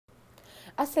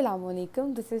Assalamu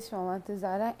alaikum, this is Shama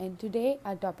and today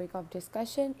our topic of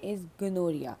discussion is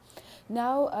gonorrhea.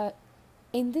 Now,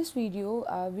 in this video,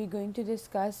 we're going to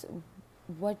discuss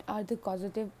what are the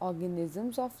causative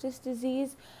organisms of this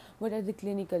disease, what are the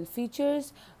clinical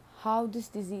features, how this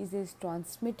disease is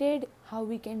transmitted, how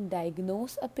we can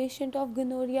diagnose a patient of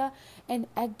gonorrhea, and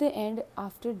at the end,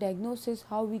 after diagnosis,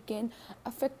 how we can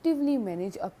effectively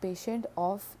manage a patient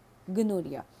of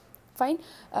gonorrhea. Fine.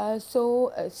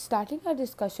 Starting our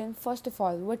discussion, first of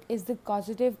all, what is the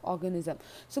causative organism?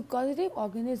 So, causative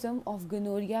organism of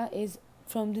gonorrhea is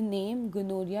from the name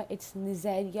gonorrhea, it's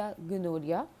Neisseria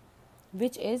gonorrhea,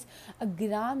 which is a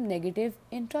gram-negative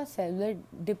intracellular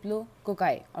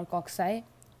diplococci or cocci,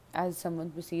 as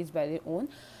someone proceeds by their own,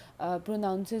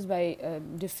 pronounces by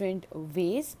different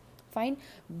ways. Fine.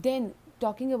 Then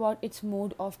talking about its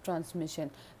mode of transmission.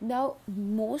 Now,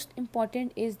 most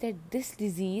important is that this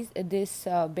disease, this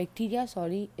bacteria,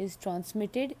 is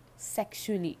transmitted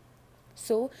sexually.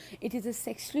 So, it is a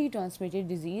sexually transmitted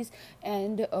disease,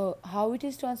 and how it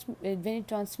is when it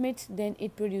transmits, then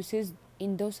it produces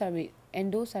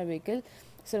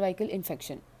cervical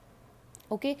infection.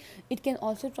 Okay, it can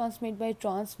also transmit by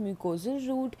transmucosal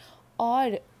route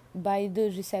or by the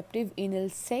receptive anal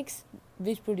sex,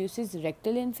 which produces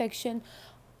rectal infection.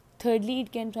 Thirdly,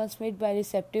 it can transmit by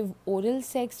receptive oral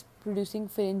sex, producing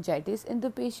pharyngitis in the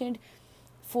patient.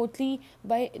 Fourthly,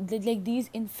 by these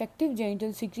infective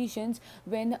genital secretions,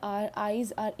 when our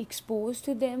eyes are exposed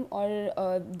to them, or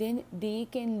then they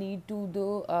can lead to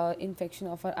the infection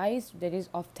of our eyes, that is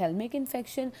ophthalmic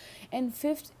infection. And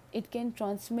fifth, it can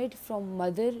transmit from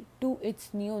mother to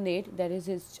its neonate, that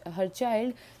is her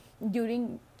child,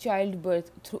 during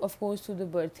childbirth, through the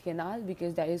birth canal,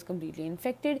 because that is completely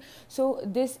infected. So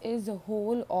this is the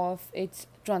whole of its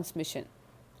transmission.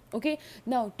 Okay,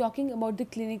 now talking about the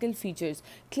clinical features.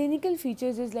 Clinical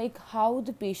features is like how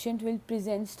the patient will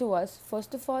present to us.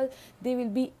 First of all, they will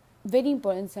be very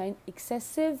important sign: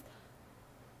 excessive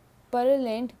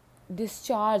purulent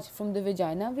discharge from the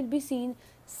vagina will be seen.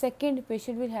 Second,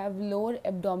 patient will have lower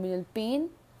abdominal pain.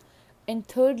 And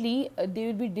thirdly, there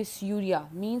will be dysuria,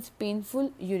 means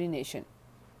painful urination.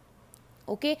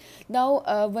 Okay, now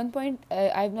one point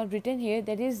I have not written here,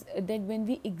 that is that when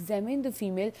we examine the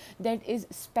female, that is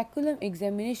speculum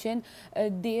examination,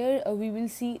 there we will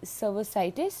see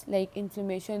cervicitis, like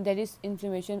inflammation, that is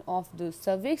inflammation of the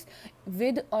cervix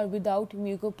with or without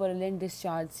mucopurulent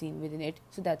discharge seen within it.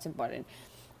 So that's important.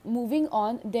 Moving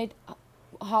on, that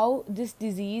how this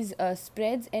disease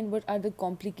spreads and what are the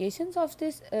complications of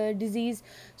this disease.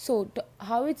 So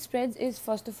how it spreads is,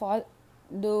 first of all,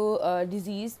 the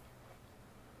disease,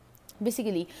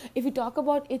 basically, if we talk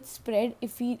about its spread,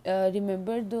 if we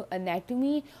remember the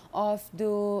anatomy of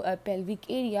the pelvic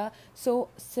area, so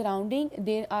surrounding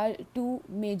there are two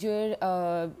major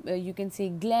you can say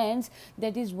glands,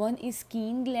 that is, one is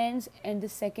skin glands and the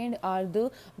second are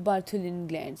the Bartholin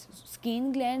glands.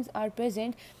 Skin glands are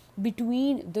present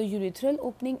between the urethral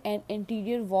opening and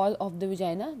anterior wall of the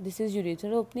vagina. This is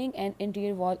urethral opening and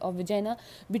anterior wall of vagina.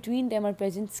 Between them are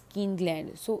present skin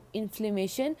gland. So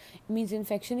inflammation means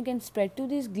infection can spread to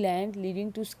this gland,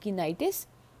 leading to skinitis.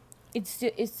 It's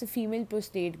a female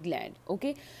prostate gland.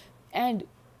 Okay, and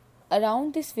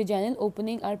around this vaginal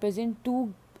opening are present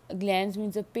two glands,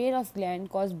 means a pair of glands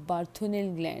called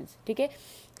Bartholin glands. Okay,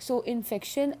 so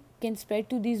infection can spread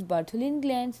to these Bartholin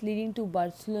glands, leading to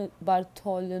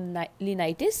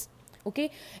Bartholinitis.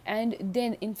 Okay, and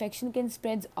then infection can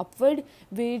spread upward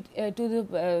with to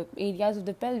the areas of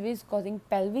the pelvis, causing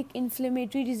pelvic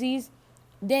inflammatory disease.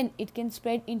 Then it can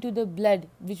spread into the blood,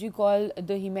 which we call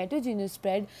the hematogenous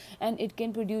spread, and it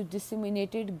can produce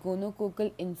disseminated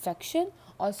gonococcal infection,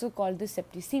 also called the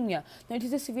septicemia. Now it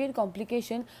is a severe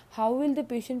complication. How will the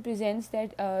patient presents?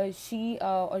 That she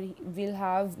or he will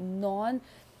have non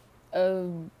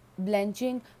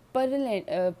blanching purulent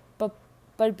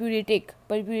purpuritic,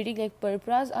 like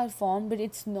purpuras are formed, but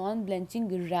it's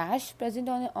non-blanching rash present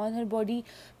on her body,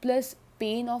 plus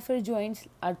pain of her joints,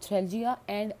 arthralgia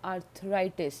and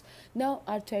arthritis. Now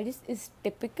arthritis is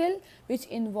typical, which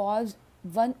involves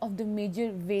one of the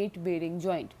major weight bearing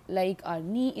joint, like our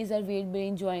knee is our weight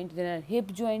bearing joint, then our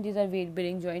hip joint is our weight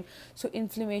bearing joint. So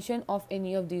inflammation of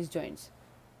any of these joints.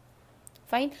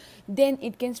 Fine. Then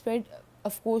it can spread,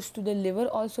 of course, to the liver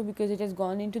also, because it has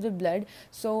gone into the blood.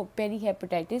 So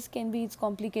perihepatitis can be its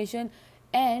complication.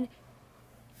 And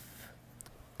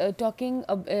talking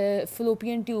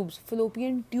fallopian tubes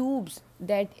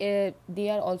that they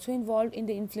are also involved in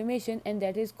the inflammation, and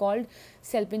that is called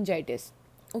salpingitis.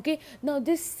 Okay, now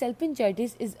this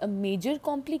salpingitis is a major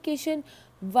complication.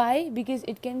 Why? Because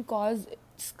it can cause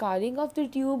scarring of the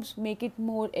tubes, make it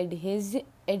more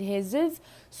adhesive,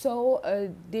 so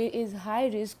there is high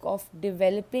risk of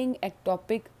developing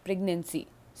ectopic pregnancy.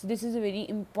 So this is a very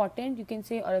important, you can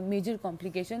say, or a major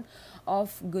complication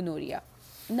of gonorrhea.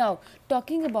 Now,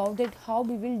 talking about that, how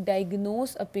we will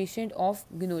diagnose a patient of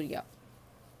gonorrhea.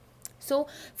 So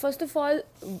first of all,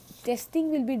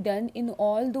 testing will be done in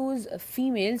all those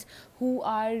females who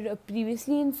are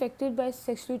previously infected by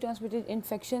sexually transmitted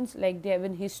infections, like they have a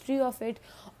history of it,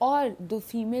 or the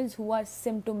females who are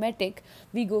symptomatic.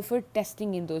 We go for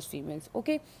testing in those females.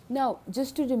 Okay, now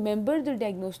just to remember the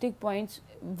diagnostic points,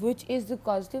 which is the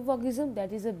causative organism,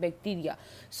 that is a bacteria.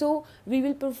 So we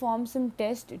will perform some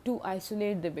test to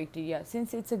isolate the bacteria.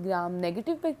 Since it's a gram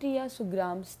negative bacteria, so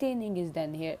gram staining is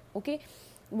done here. Okay,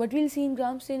 what we'll see in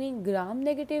gram staining, gram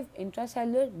negative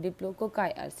intracellular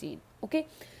diplococci are seen. Okay,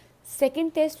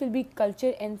 second test will be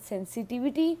culture and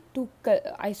sensitivity to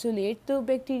isolate the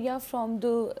bacteria from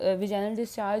the vaginal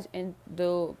discharge and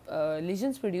the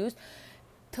lesions produced.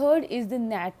 Third is the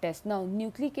NAT test. Now,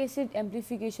 nucleic acid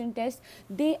amplification test,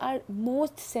 they are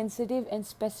most sensitive and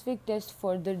specific test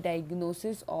for the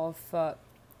diagnosis of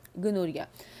gonorrhea.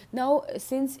 Now,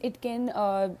 since it can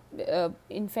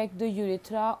infect the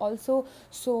urethra also,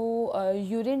 so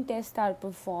urine tests are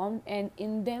performed, and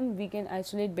in them we can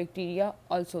isolate bacteria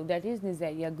also, that is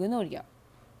Neisseria gonorrhea.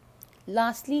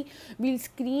 Lastly, we'll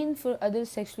screen for other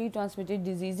sexually transmitted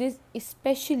diseases,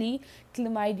 especially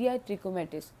chlamydia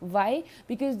trachomatis. Why?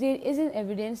 Because there is an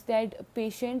evidence that a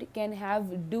patient can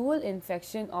have dual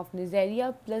infection of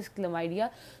Neisseria plus chlamydia.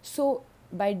 So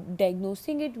by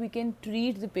diagnosing it, we can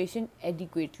treat the patient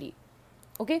adequately.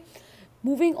 Okay,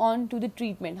 moving on to the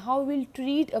treatment. How we'll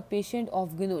treat a patient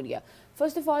of gonorrhea?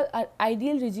 First of all, our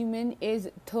ideal regimen is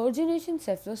third generation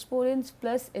cephalosporins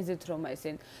plus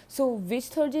azithromycin. So which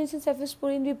third generation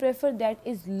cephalosporin we prefer? That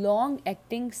is long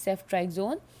acting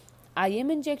ceftriaxone,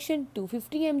 IM injection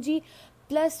 250 mg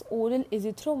plus oral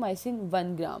azithromycin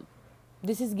 1 gram.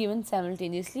 This is given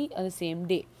simultaneously on the same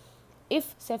day.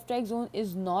 If ceftriaxone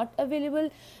is not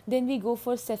available, then we go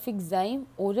for cefixime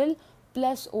oral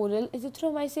plus oral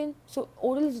azithromycin. So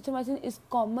oral azithromycin is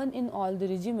common in all the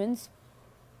regimens.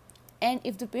 And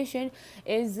if the patient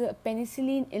is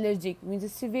penicillin allergic, means a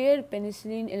severe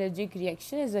penicillin allergic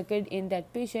reaction has occurred in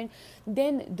that patient,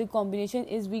 then the combination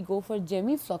is we go for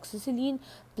gemifloxacillin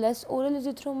plus oral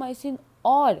azithromycin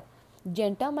or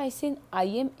gentamicin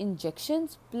IM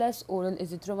injections plus oral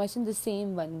azithromycin, the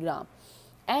same 1 gram.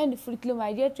 And for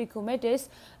chlamydia trachomatis,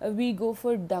 we go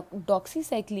for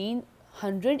doxycycline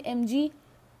 100 mg,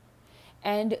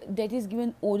 and that is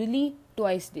given orally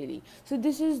twice daily. So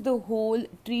this is the whole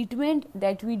treatment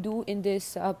that we do in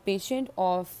this patient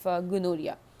of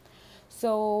gonorrhea.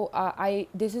 So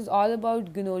this is all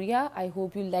about gonorrhea. I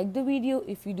hope you liked the video.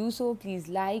 If you do so, please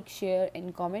like, share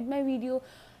and comment my video.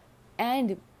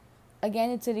 And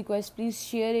again, it's a request, please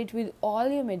share it with all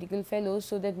your medical fellows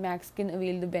so that Max can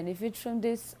avail the benefit from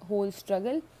this whole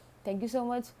struggle. Thank you so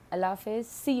much. Allah Hafiz.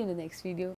 See you in the next video.